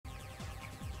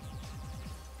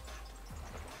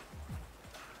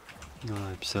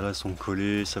Voilà, et puis ça là, sont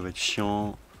collés, ça va être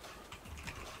chiant.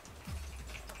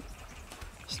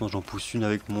 Sinon j'en pousse une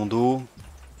avec mon dos.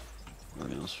 Ouais,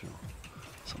 bien sûr,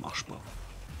 ça marche pas.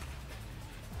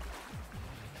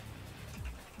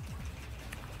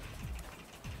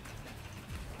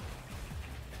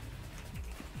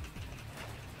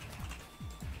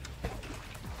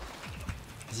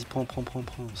 Vas-y, prends.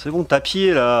 C'est bon, t'as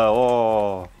pied là.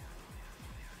 Oh.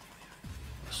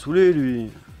 Saoulé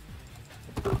lui.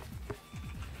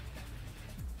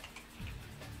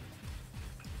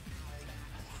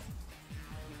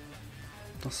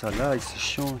 Putain, ça là, c'est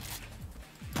chiant.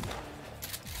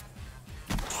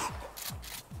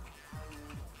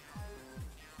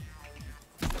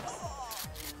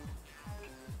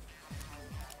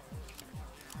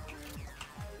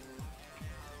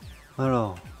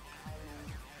 Alors.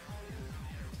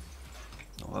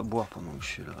 On va boire pendant que je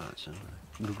suis là, tiens.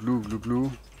 Glouglou,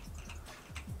 glouglou.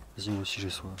 Vas-y, moi aussi j'ai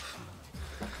soif.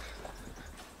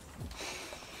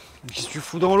 Qu'est-ce que tu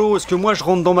fous dans l'eau? Est-ce que moi je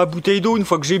rentre dans ma bouteille d'eau une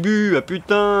fois que j'ai bu? Ah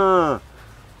putain!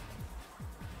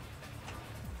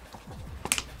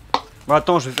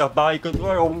 Attends, je vais faire pareil que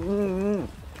toi.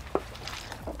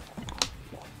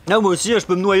 Ah, moi aussi, je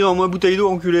peux me noyer dans ma bouteille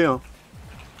d'eau, enculé. Hein.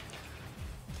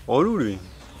 Relou, lui.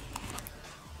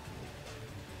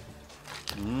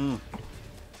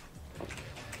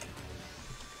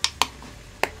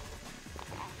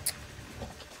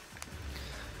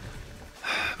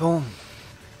 Bon.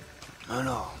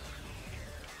 Alors.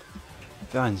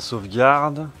 Faire une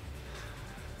sauvegarde.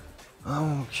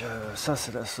 Donc, ça,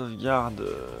 c'est la sauvegarde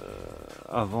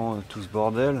avant tout ce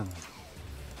bordel.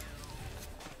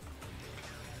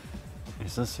 Et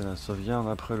ça, c'est la sauvegarde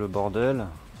après le bordel.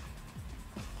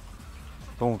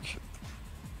 Donc,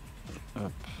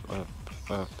 hop.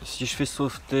 Si je fais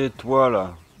sauveter toi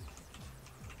là,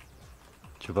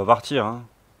 tu vas partir. Hein.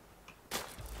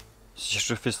 Si je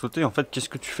te fais sauter, en fait, qu'est-ce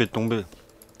que tu fais tomber?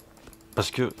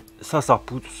 Parce que ça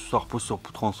repose sur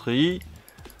poutre en treillis.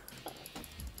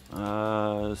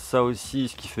 Ça aussi,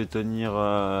 ce qui fait tenir,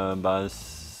 bah,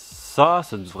 ça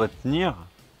devrait tenir.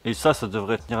 Et ça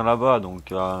devrait tenir là-bas.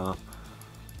 Donc,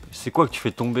 c'est quoi que tu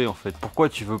fais tomber en fait? Pourquoi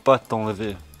tu veux pas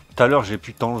t'enlever? Tout à l'heure, j'ai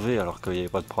pu t'enlever alors qu'il n'y avait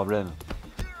pas de problème.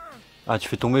 Ah, tu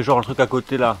fais tomber genre le truc à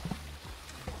côté là.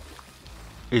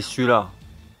 Et celui-là.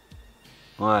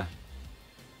 Ouais.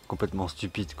 Complètement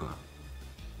stupide quoi.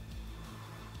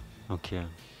 Ok.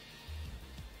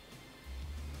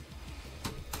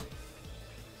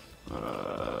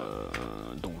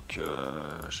 Donc,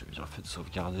 j'ai bien fait de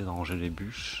sauvegarder, de ranger les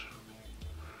bûches.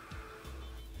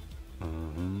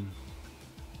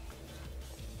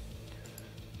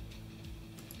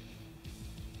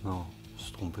 Non, je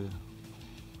suis trompé.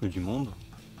 Il y a du monde.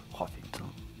 Oh putain.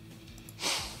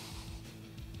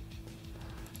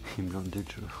 Il me blindé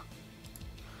de jeu.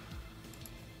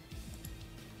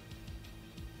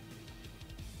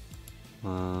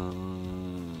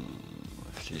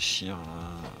 Réfléchir là.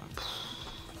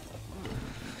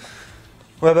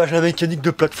 Ouais bah la mécanique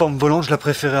de plateforme volante je la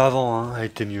préférais avant, hein. Elle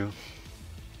était mieux.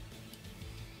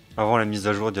 Avant la mise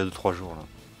à jour d'il y a 2-3 jours là.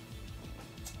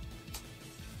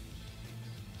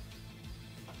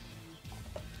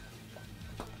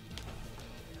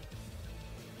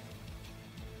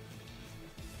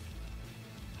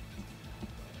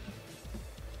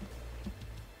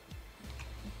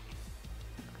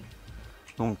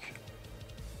 Donc,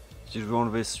 si je veux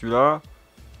enlever celui-là,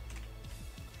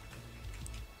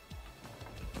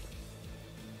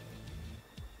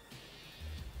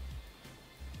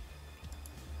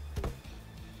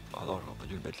 ah non, j'aurais pas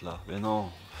dû le mettre là. Mais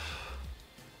non,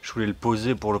 je voulais le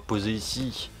poser pour le poser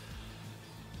ici.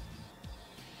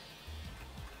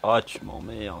 Ah, tu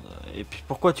m'emmerdes. Et puis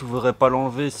pourquoi tu voudrais pas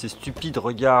l'enlever? C'est stupide,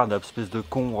 regarde, espèce de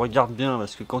con. Regarde bien,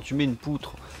 parce que quand tu mets une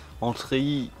poutre en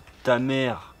treillis, ta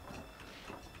mère.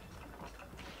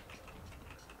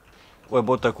 Ouais,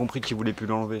 bon, t'as compris qu'il voulait plus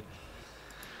l'enlever.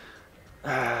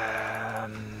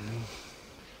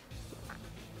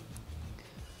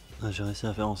 J'ai réussi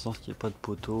à faire en sorte qu'il n'y ait pas de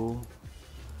poteau.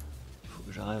 Il faut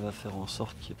que j'arrive à faire en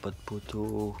sorte qu'il n'y ait pas de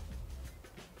poteau.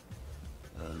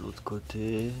 L'autre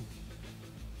côté.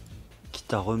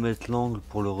 Quitte à remettre l'angle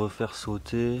pour le refaire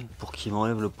sauter. Pour qu'il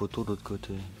enlève le poteau de l'autre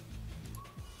côté.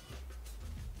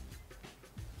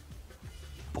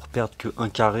 Pour perdre que 1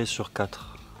 carré sur 4.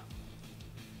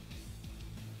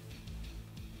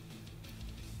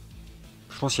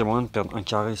 Je pense qu'il y a moyen de perdre 1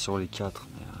 carré sur les 4.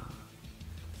 Mais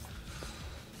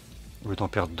au lieu d'en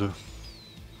perdre 2.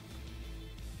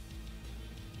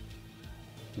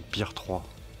 Ou pire 3.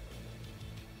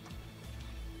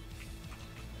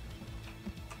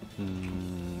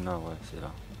 Ah ouais, c'est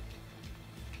là.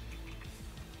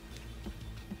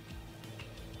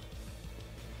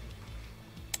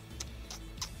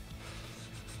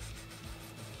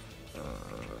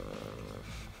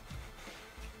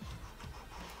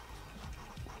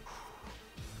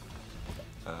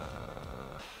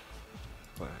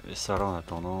 Ouais, et ça là en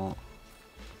attendant.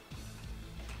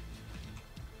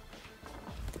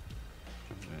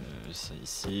 Ça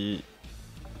ici.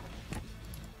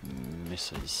 Mais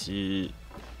ça ici.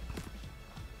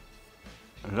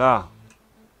 Là.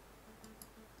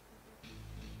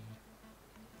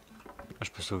 Je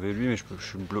peux sauver lui, mais je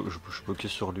suis bloqué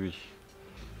sur lui.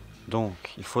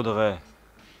 Donc, il faudrait...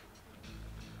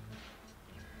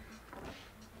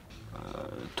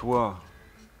 toi...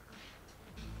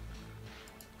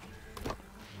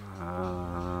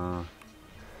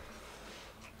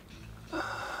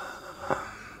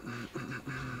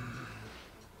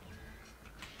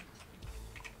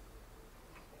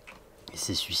 Il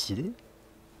s'est suicidé?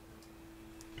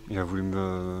 Il a voulu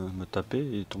me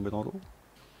taper et tomber dans l'eau?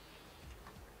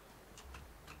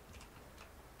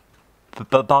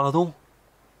 Pardon?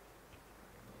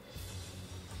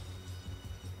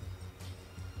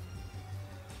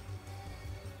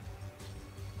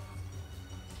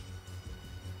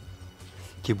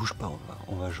 Qui bouge pas,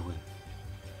 on va jouer.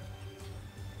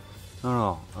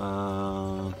 Alors,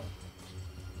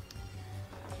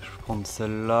 je vais prendre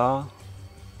celle-là.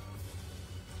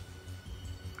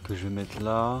 Que je vais mettre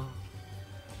là.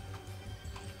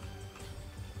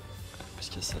 Parce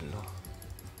qu'il y a celle-là.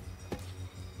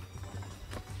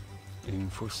 Et il me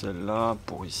faut celle-là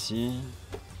pour ici.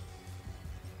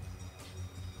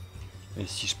 Et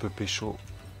si je peux pécho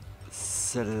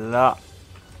celle-là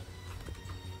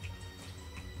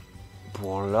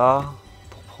pour là,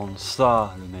 pour prendre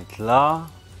ça, le mettre là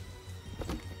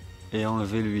et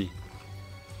enlever lui.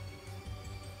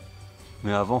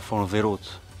 Mais avant, faut enlever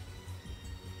l'autre.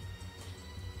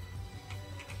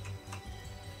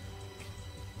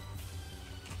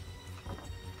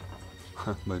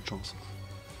 Bonne chance.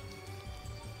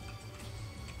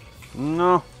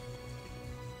 Non.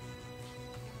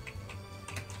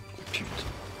 Putain.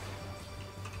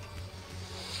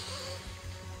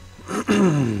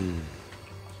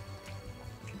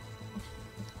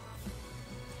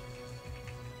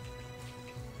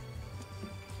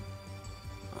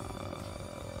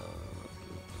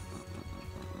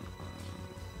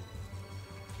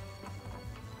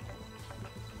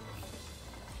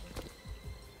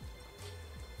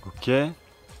 Ok.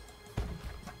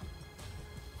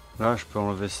 Là, je peux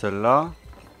enlever celle-là.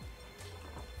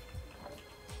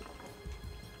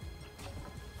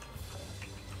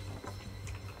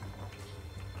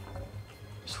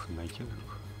 Il se fout de ma gueule.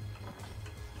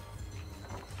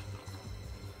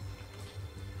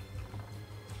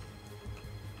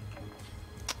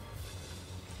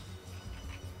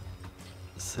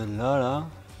 Celle-là, là.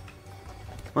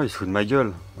 Ouais, il se fout de ma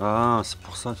gueule. Ah, c'est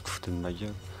pour ça que tu te foutais de ma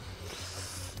gueule.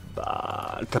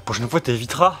 Bah, la prochaine fois,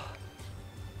 t'éviteras.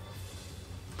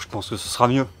 Je pense que ce sera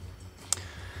mieux.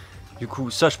 Du coup,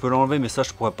 ça, je peux l'enlever, mais ça,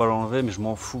 je pourrais pas l'enlever, mais je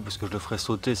m'en fous parce que je le ferai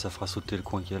sauter, ça fera sauter le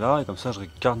coin qui est là, et comme ça, je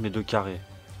garde mes deux carrés.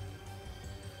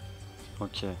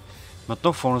 Ok.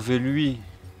 Maintenant, il faut enlever lui.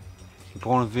 Et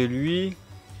pour enlever lui...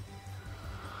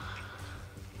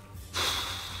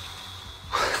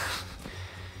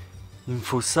 il me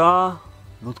faut ça,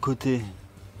 l'autre côté.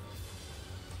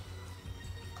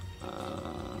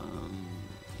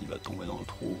 Il va tomber dans le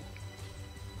trou.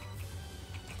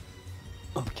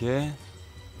 Ok.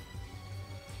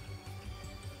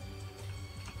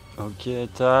 Ok,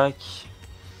 tac.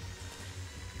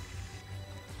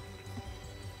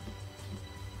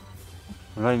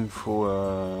 Là, il me faut...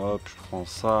 hop, je prends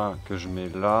ça que je mets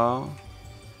là.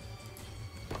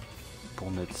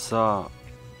 Pour mettre ça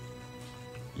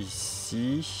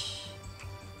ici.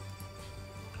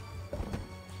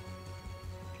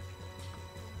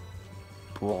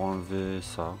 Pour enlever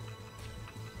ça.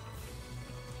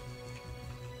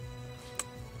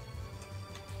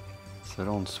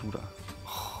 Celle-là en dessous, là. Oh,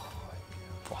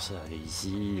 pour ça, aller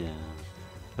ici.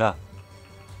 Là.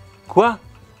 Quoi?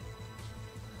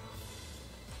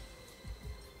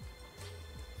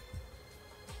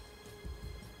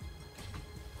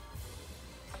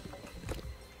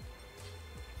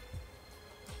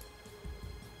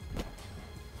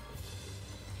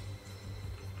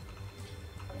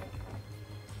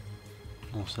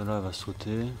 Bon, celle-là va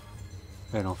sauter.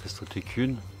 Elle en fait sauter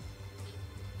qu'une.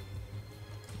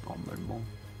 Normalement.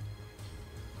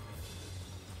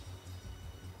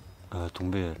 Elle va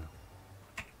tomber, elle.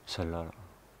 Celle-là, là.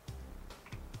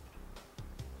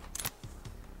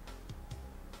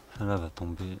 Celle-là va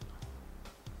tomber.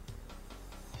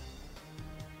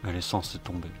 Elle est censée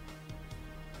tomber.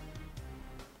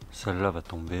 Celle-là va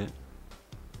tomber.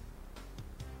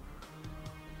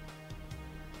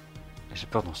 J'ai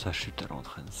peur dans sa chute, elle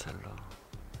entraîne celle-là.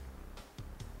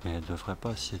 Mais elle devrait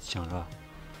pas si elle tient là.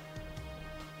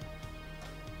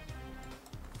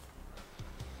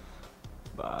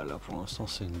 Bah là pour l'instant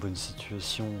c'est une bonne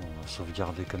situation, on va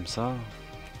sauvegarder comme ça.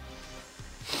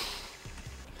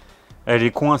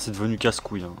 Les coins c'est devenu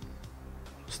casse-couille. Hein.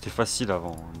 C'était facile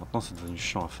avant, maintenant c'est devenu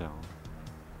chiant à faire. Hein.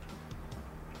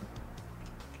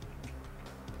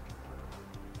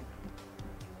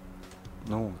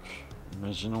 Donc,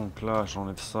 imaginons que là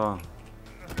j'enlève ça.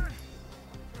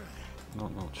 Non,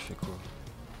 non, tu fais quoi?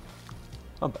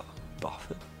 Ah bah,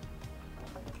 parfait.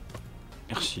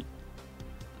 Merci.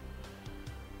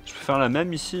 Je peux faire la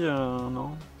même ici,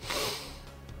 non?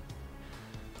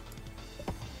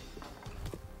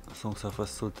 Sans que ça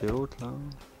fasse sauter l'autre là.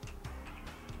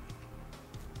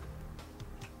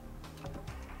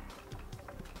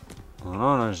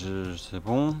 Voilà, là c'est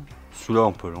bon. Celui-là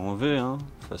on peut l'enlever, hein,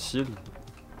 facile.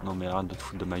 Non mais arrête de te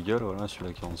foutre de ma gueule, voilà,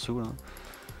 celui-là qui est en dessous là.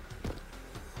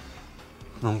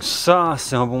 Donc ça,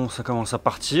 c'est un bon, ça commence à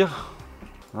partir.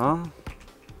 Hein,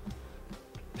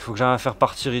 il faut que j'arrive à faire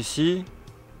partir ici.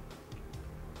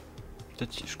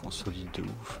 Peut-être si je consolide de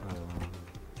ouf.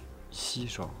 Ici,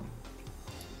 genre.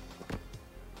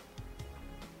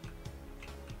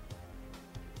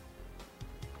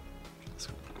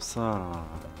 Ça, là.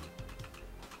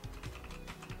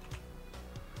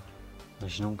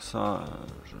 Imaginons que ça,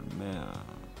 je le mets...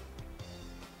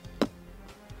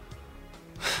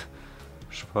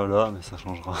 je sais pas là, mais ça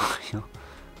changera rien.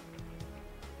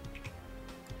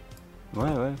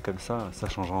 Ouais, comme ça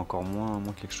changera encore moins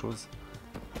quelque chose.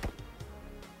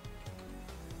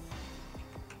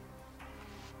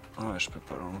 Ouais, je peux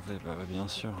pas l'enlever, bah bien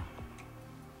sûr.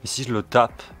 Et si je le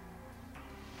tape,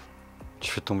 tu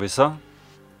fais tomber ça?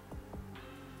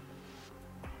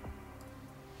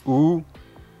 Ou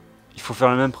il faut faire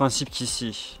le même principe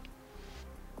qu'ici.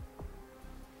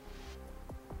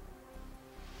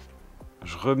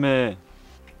 Je remets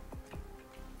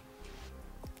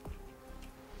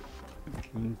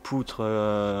une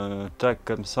poutre tac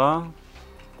comme ça.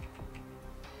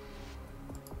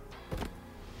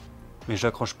 Mais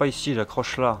j'accroche pas ici,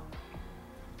 j'accroche là.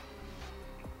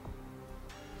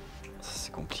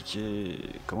 C'est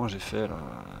compliqué. Comment j'ai fait là?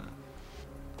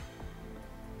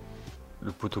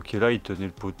 Le poteau qui est là, il tenait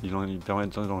le poteau, il permet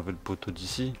d'enlever le poteau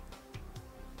d'ici.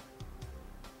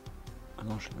 Ah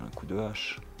non, je lui ai mis un coup de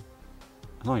hache.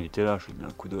 Ah non, il était là, je lui ai mis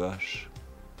un coup de hache.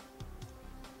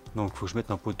 Donc il faut que je mette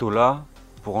un poteau là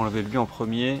pour enlever lui en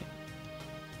premier.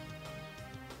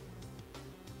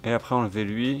 Et après enlever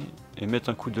lui et mettre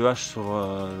un coup de hache sur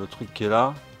le truc qui est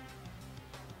là.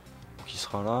 Qui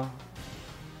sera là.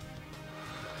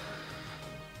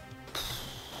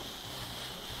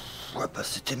 Ouais bah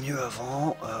c'était mieux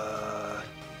avant.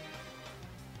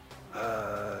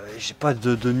 J'ai pas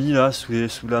de demi là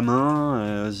sous la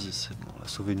main. Vas-y, c'est bon, on va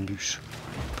sauver une bûche.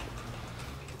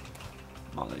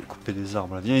 On va aller couper des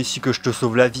arbres là. Viens ici que je te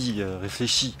sauve la vie,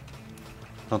 réfléchis.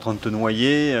 T'es en train de te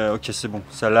noyer, ok c'est bon,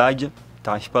 ça lag.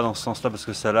 T'arrives pas dans ce sens là parce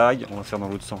que ça lag, on va faire dans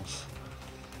l'autre sens.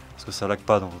 Parce que ça lag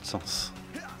pas dans l'autre sens.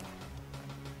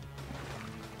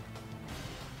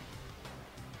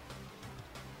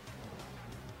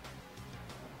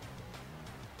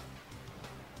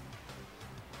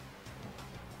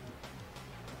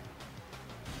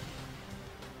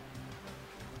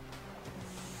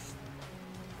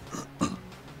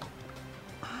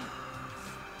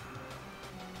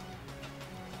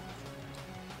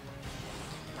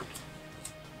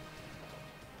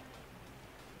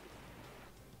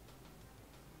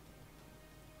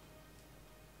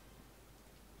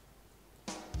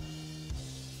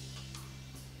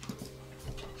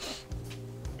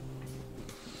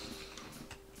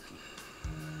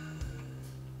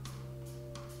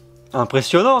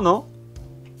 Impressionnant, non?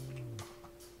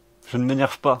 Je ne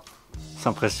m'énerve pas. C'est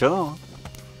impressionnant. Hein.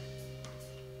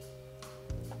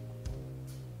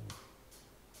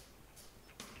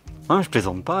 Hein, je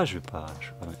plaisante pas, je vais pas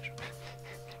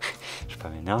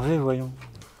m'énerver, voyons.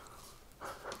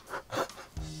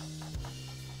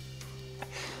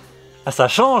 Ah, ça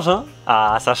change, hein?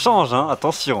 Ah, ça change, hein?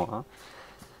 Attention, hein?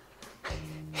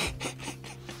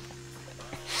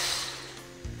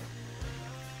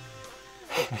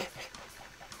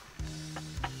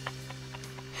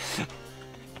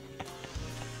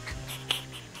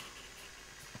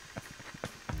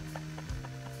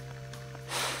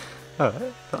 Ah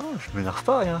ouais, non, je m'énerve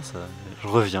pas, rien, ça. Je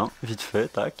reviens, vite fait,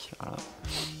 tac, voilà.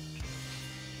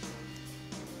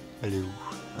 Elle est où?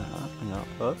 Voilà, regarde,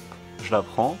 hop, je la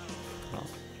prends, voilà.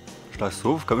 Je la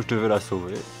sauve comme je devais la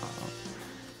sauver. Voilà.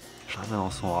 Je la remets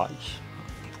dans son rack.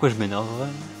 Pourquoi je m'énerverais?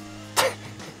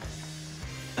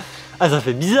 Ah, ça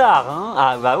fait bizarre, hein?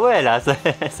 Ah bah ouais, là, ça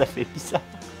fait bizarre.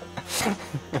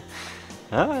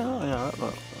 Ah ouais, non, regarde,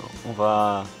 on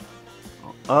va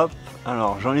Hop,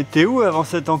 alors j'en étais où avant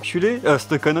cette enculée,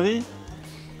 cette connerie?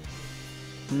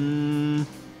 Le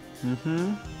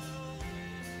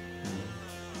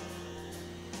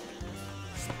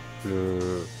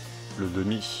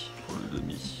demi, pour le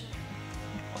demi.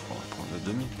 On va prendre le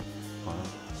demi. Voilà.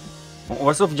 Bon, on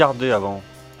va sauvegarder avant.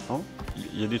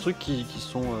 Il y a des trucs qui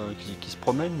se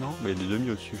promènent, non? Mais il y a des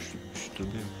demi au-dessus, je suis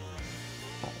tombé.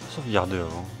 Bon, on va sauvegarder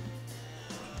avant.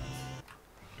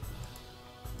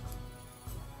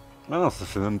 Ah non, ça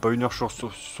fait même pas une heure que je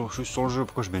suis sur le jeu,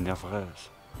 pourquoi je m'énerverais?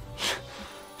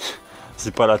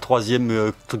 C'est pas la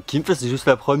troisième truc qui me fait, c'est juste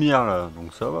la première là,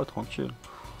 donc ça va, tranquille.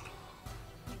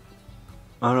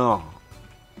 Alors,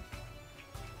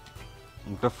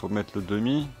 donc là faut mettre le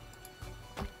demi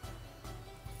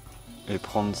et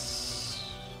prendre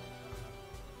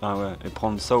et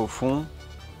prendre ça au fond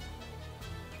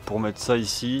pour mettre ça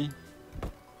ici,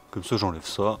 comme ça j'enlève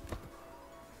ça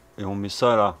et on met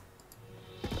ça là.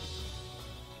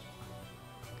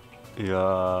 Et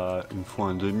il me faut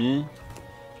un demi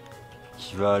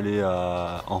qui va aller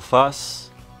en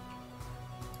face.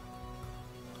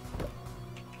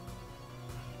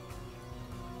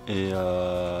 Et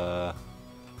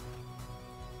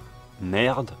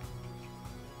merde.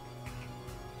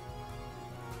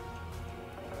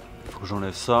 Faut que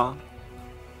j'enlève ça.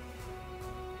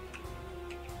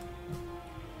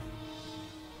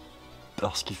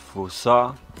 Parce qu'il faut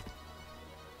ça.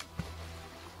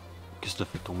 Qu'est-ce que t'as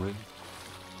fait tomber?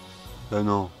 Ah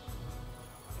non.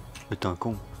 Mais t'es un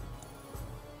con.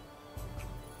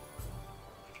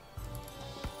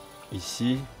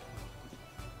 Ici.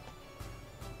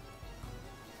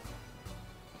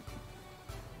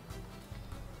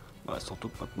 Bah, surtout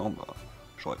que maintenant, bah,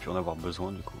 j'aurais pu en avoir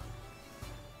besoin du coup.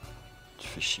 Tu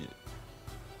fais chier.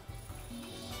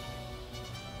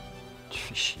 Tu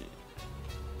fais chier.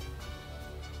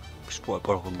 Je pourrais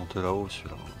pas le remonter là-haut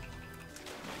celui-là.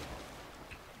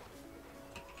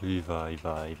 Lui il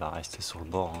va rester sur le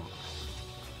bord. Hein.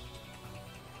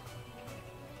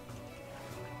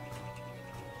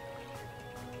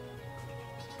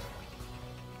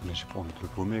 Mais j'ai pas envie de le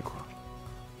paumer quoi.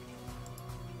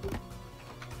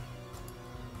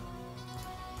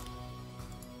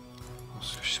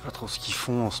 Parce que je sais pas trop ce qu'ils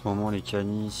font en ce moment les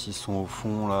canis, s'ils sont au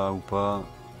fond là ou pas.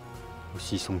 Ou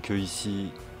s'ils sont que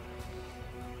ici.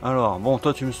 Alors, bon,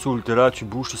 toi tu me saoules, t'es là, tu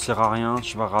bouges, tu sers à rien,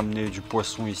 tu vas ramener du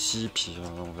poisson ici, puis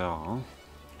on verra. Hein.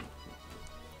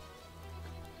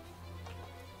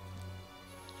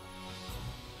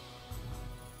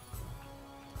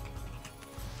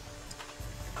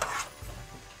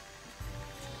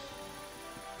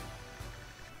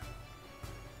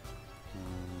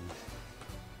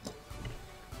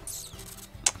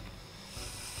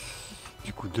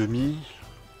 Du coup, demi.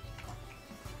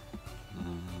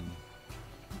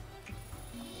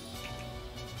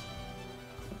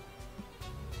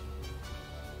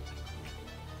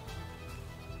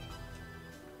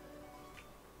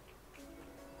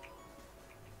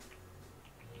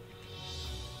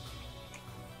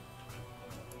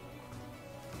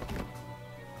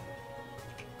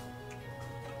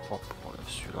 Hop, on enlève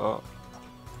celui-là.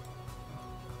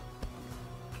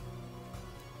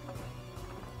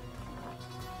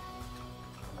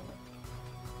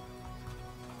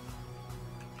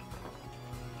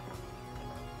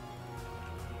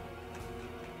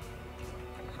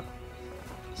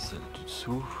 Celle du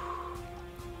dessous.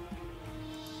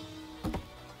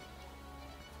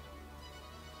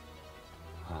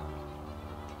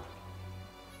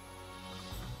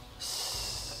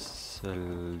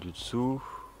 Celle du dessous.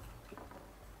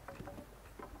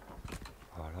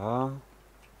 Voilà.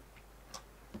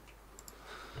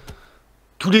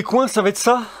 Tous les coins, ça va être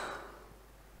ça?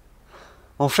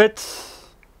 En fait,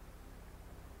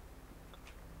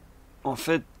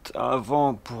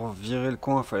 avant, pour virer le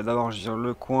coin, il fallait d'abord virer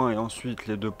le coin et ensuite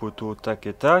les deux poteaux, tac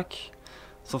et tac.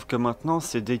 Sauf que maintenant,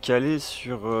 c'est décalé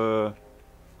sur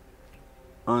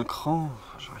un cran.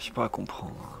 J'arrive pas à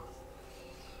comprendre.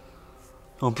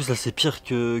 En plus, là, c'est pire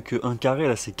que un carré.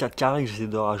 Là, c'est 4 carrés que j'essaie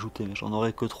de rajouter, mais j'en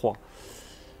aurais que 3.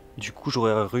 Du coup,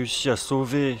 j'aurais réussi à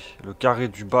sauver le carré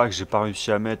du bas que j'ai pas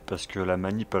réussi à mettre parce que la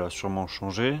manip, elle a sûrement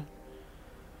changé.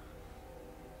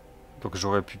 Donc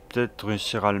j'aurais pu peut-être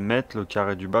réussir à le mettre, le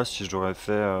carré du bas, si je l'aurais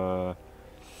fait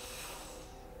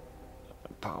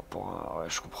par rapport à... Ouais,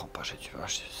 je comprends pas,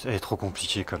 c'est trop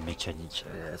compliqué comme mécanique.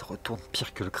 Elle te retourne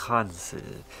pire que le crâne,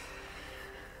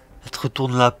 elle te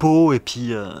retourne la peau et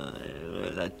puis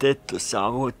la tête, le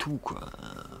cerveau et tout, quoi.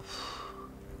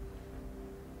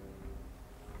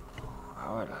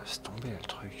 Ah ouais, là, laisse tomber le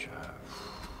truc.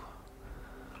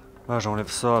 Là, j'enlève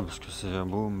ça parce que c'est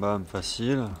boum, bam,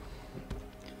 facile.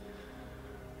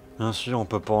 Bien sûr, on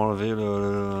peut pas enlever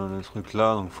le truc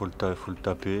là, donc faut le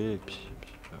taper, et puis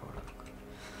voilà.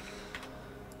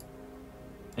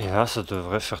 Et là, ça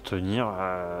devrait faire tenir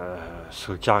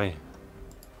ce carré.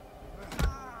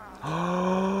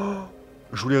 Oh,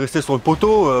 je voulais rester sur le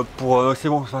poteau pour... c'est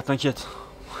bon, ça t'inquiète.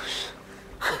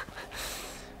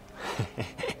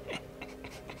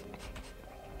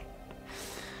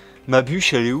 Ma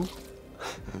bûche, elle est où?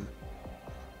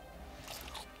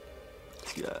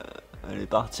 Parce que, elle est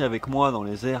partie avec moi dans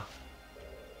les airs.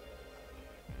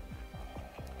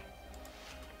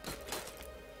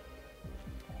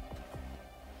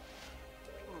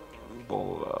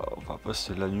 Bon, on va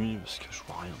passer la nuit parce que je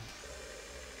vois rien.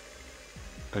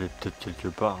 Elle est peut-être quelque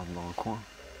part dans le coin.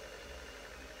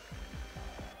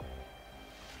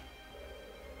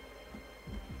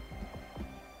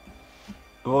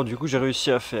 Bon, du coup, j'ai réussi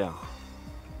à faire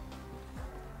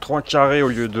 3 carrés au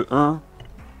lieu de 1.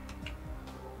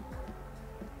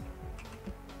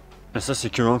 Et ça, c'est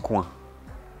que un coin.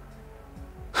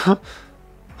 Ah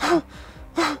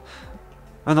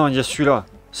non, il y a celui-là.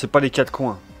 C'est pas les 4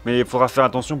 coins. Mais il faudra faire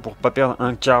attention pour pas perdre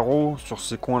un carreau sur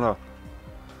ces coins-là.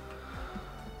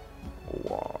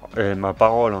 Wow. Et ma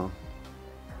parole, hein.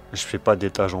 Je fais pas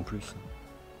d'étage en plus.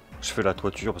 Je fais la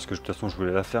toiture parce que de toute façon je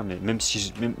voulais la faire, mais même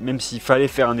s'il fallait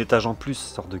faire un étage en plus,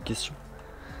 c'est hors de question.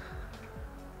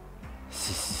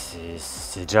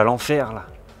 C'est déjà l'enfer là.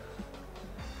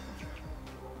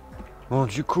 Bon,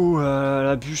 du coup,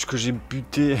 la bûche que j'ai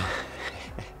butée,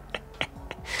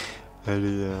 elle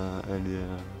est,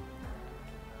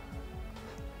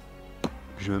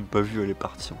 j'ai même pas vu, elle est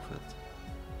partie en fait.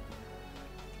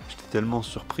 J'étais tellement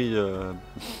surpris.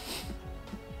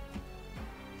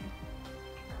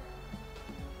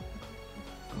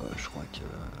 Je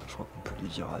crois qu'on peut lui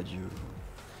dire adieu.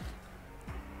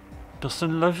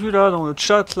 Personne l'a vu là dans le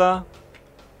chat là.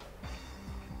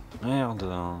 Merde.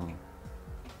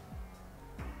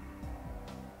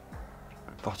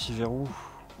 Elle est partie vers où?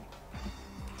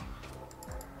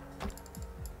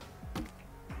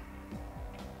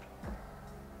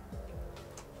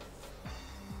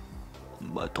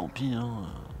 Bah tant pis hein.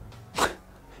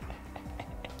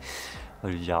 On va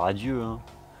lui dire adieu hein.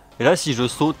 Et là si je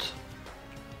saute,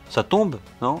 ça tombe,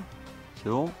 non? C'est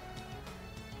bon?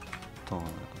 Attends,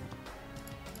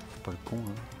 c'est pas le con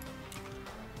hein.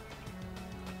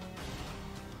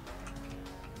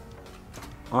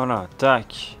 Voilà,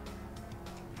 tac.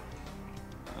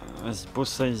 Vas-y, pose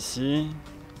ça ici.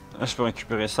 Là, je peux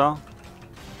récupérer ça.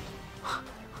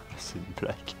 C'est une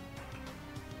blague.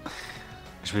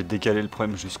 Je vais décaler le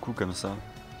problème jusqu'où comme ça.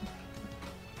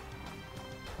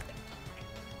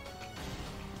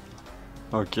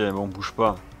 Ok, bon, bouge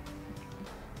pas.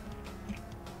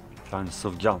 Faire une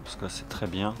sauvegarde parce que là c'est très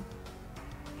bien.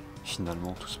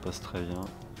 Finalement, tout se passe très bien.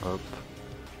 Hop.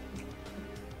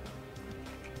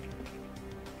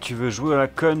 Tu veux jouer à la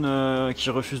conne qui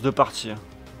refuse de partir.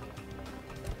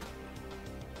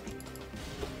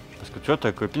 Parce que tu vois,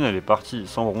 ta copine elle est partie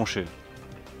sans broncher.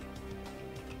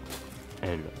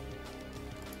 Elle.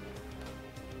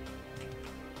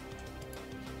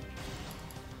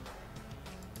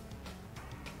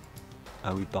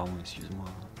 Ah oui, pardon, excuse-moi.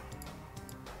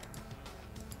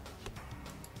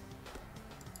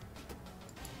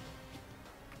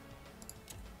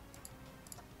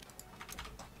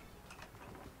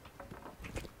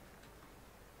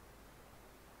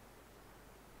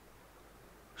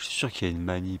 Je suis sûr qu'il y a une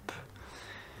manip.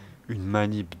 Une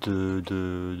manip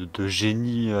de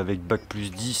génie avec bac plus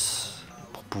 10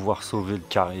 pour pouvoir sauver le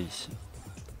carré ici.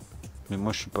 Mais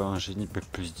moi je suis pas un génie bac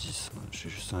plus 10, je suis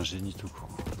juste un génie tout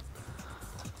court.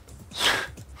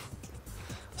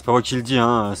 C'est pas moi qui le dis,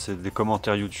 hein, c'est des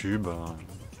commentaires YouTube.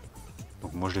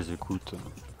 Donc moi je les écoute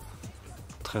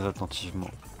très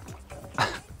attentivement.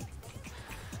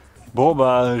 Bon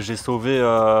bah j'ai sauvé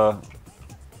un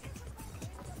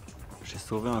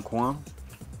coin.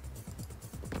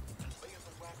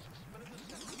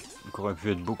 Qui aurait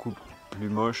pu être beaucoup plus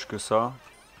moche que ça.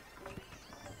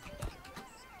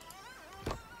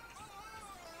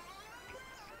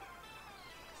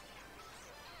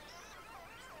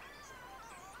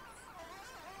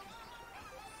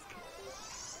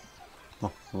 Bon,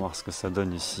 on va voir ce que ça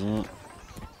donne ici.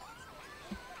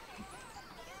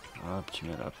 Hop, tu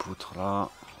mets la poutre là.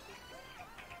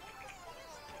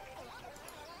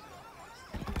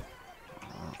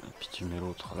 Et puis tu mets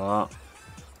l'autre là.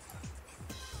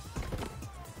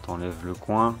 T'enlèves le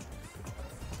coin.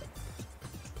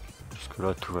 Jusque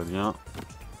là tout va bien.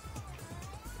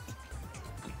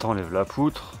 T'enlèves la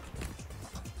poutre.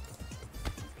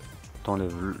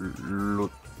 T'enlèves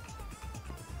l'autre.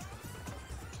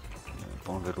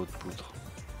 Pas enlever l'autre poutre.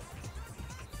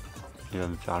 Il va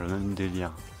me faire le même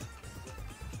délire.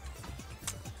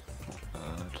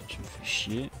 Toi, tu me fais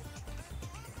chier.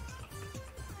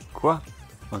 Quoi?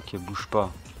 Ok, bouge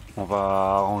pas. On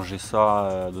va arranger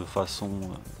ça de façon...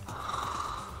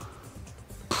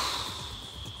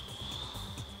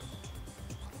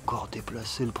 Encore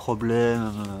déplacer le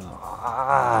problème.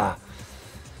 Ah.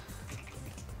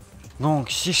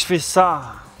 Donc, si je fais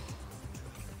ça...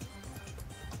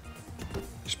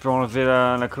 Je peux enlever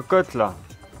la cocotte, là.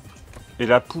 Et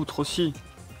la poutre aussi.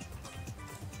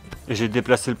 Et j'ai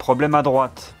déplacé le problème à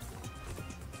droite.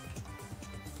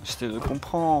 J'essaie de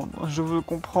comprendre. Je veux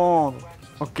comprendre.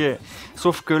 Ok.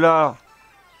 Sauf que là,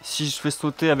 si je fais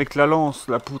sauter avec la lance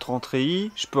la poutre en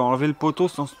treillis, je peux enlever le poteau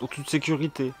en toute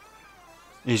sécurité.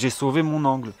 Et j'ai sauvé mon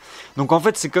angle. Donc en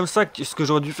fait, c'est comme ça que ce que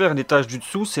j'aurais dû faire, les tâches du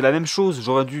dessous, c'est la même chose.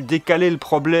 J'aurais dû décaler le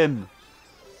problème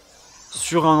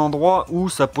sur un endroit où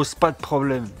ça pose pas de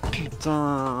problème.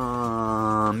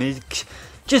 Putain, mais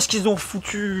qu'est-ce qu'ils ont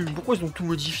foutu? Pourquoi ils ont tout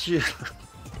modifié?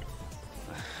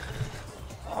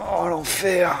 Oh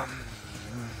l'enfer.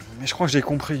 Mais je crois que j'ai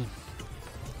compris.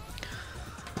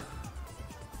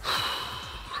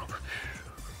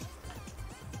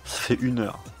 Ça fait 1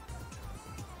 heure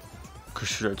que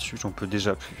je suis là-dessus, j'en peux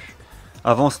déjà plus.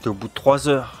 Avant c'était au bout de 3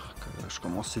 heures que je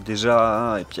commençais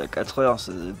déjà, et puis à 4 heures,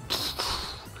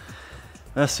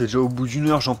 là c'est déjà au bout d'1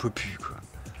 heure, j'en peux plus quoi.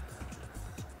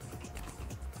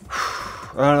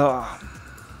 Alors,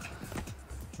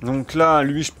 donc là,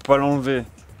 lui je peux pas l'enlever.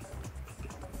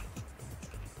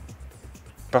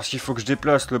 Parce qu'il faut que je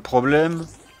déplace le problème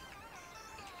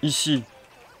ici.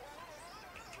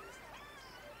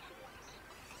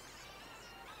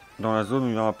 Dans la zone où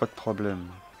il n'y aura pas de problème.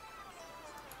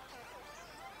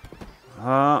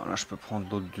 Ah, là je peux prendre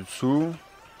d'autres du dessous.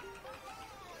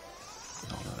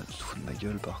 Non, là, tu te fous de ma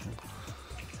gueule par contre.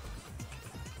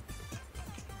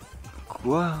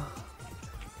 Quoi?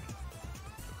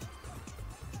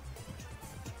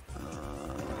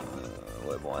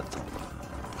 Ouais bon attends.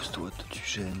 Pousse-toi, toi tu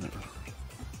gênes.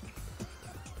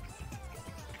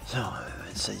 Tiens, on va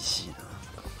mettre ça ici. Là.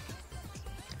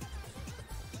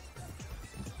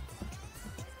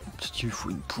 Si tu me fous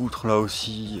une poutre là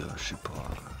aussi, je sais pas.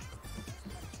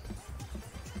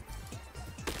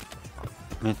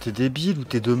 Mais t'es débile ou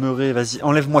t'es demeuré? Vas-y,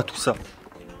 enlève-moi tout ça.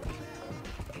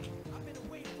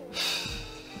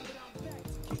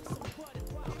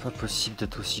 Pas possible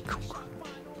d'être aussi con. Quoi.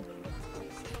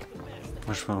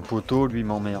 Moi je fais un poteau, lui il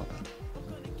m'emmerde.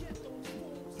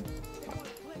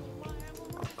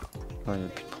 Là il n'y a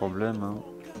plus de problème. Hein.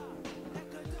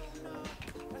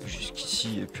 Jusqu'ici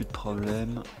il n'y a plus de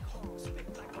problème.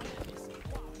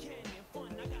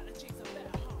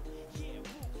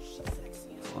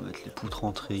 On va mettre les poutres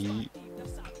en treillis.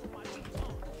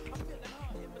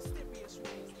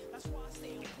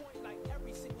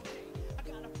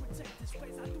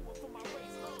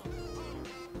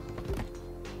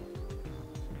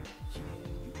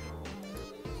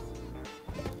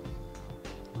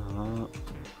 Voilà.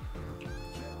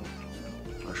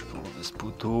 Là, je peux enlever ce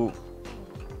poteau.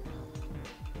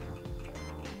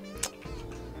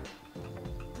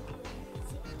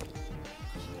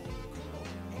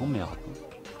 Oh merde.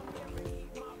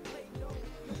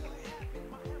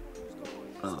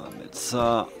 On va mettre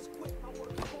ça.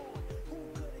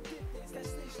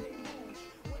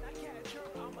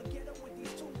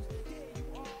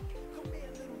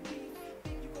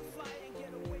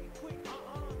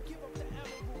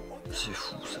 C'est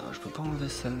fou ça, je peux pas enlever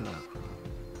celle-là.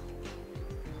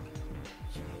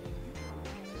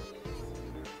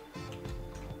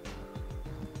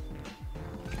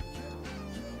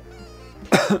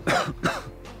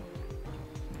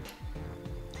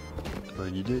 C'est pas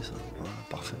une idée ça, voilà,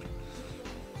 parfait.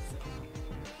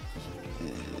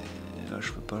 Et là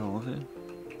je peux pas l'enlever.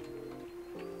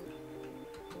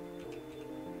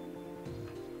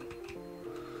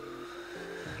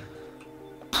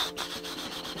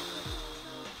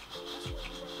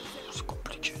 C'est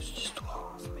compliqué cette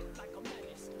histoire.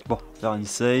 Bon, faire une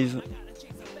save.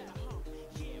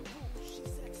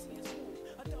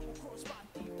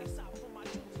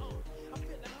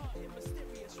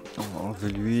 On va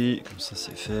enlever lui, comme ça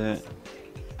c'est fait.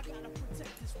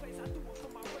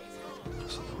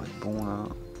 Ça devrait être bon là.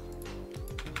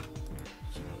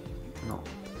 Non.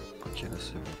 Ok, là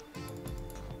c'est bon.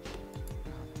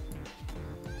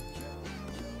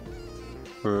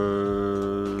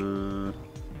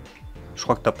 Je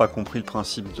crois que t'as pas compris le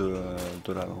principe de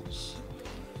la lance.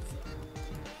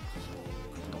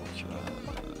 Donc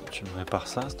tu me répares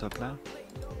ça s'il te plaît.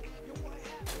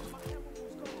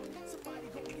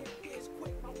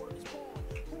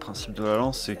 Le principe de la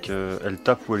lance c'est qu'elle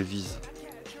tape ou elle vise.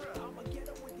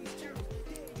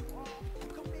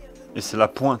 Et c'est la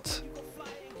pointe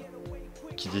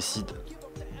qui décide.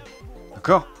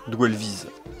 D'accord? D'où elle vise.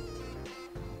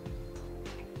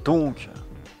 Donc...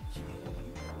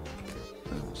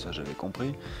 Bon, ça j'avais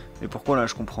compris. Mais pourquoi là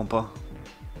je comprends pas?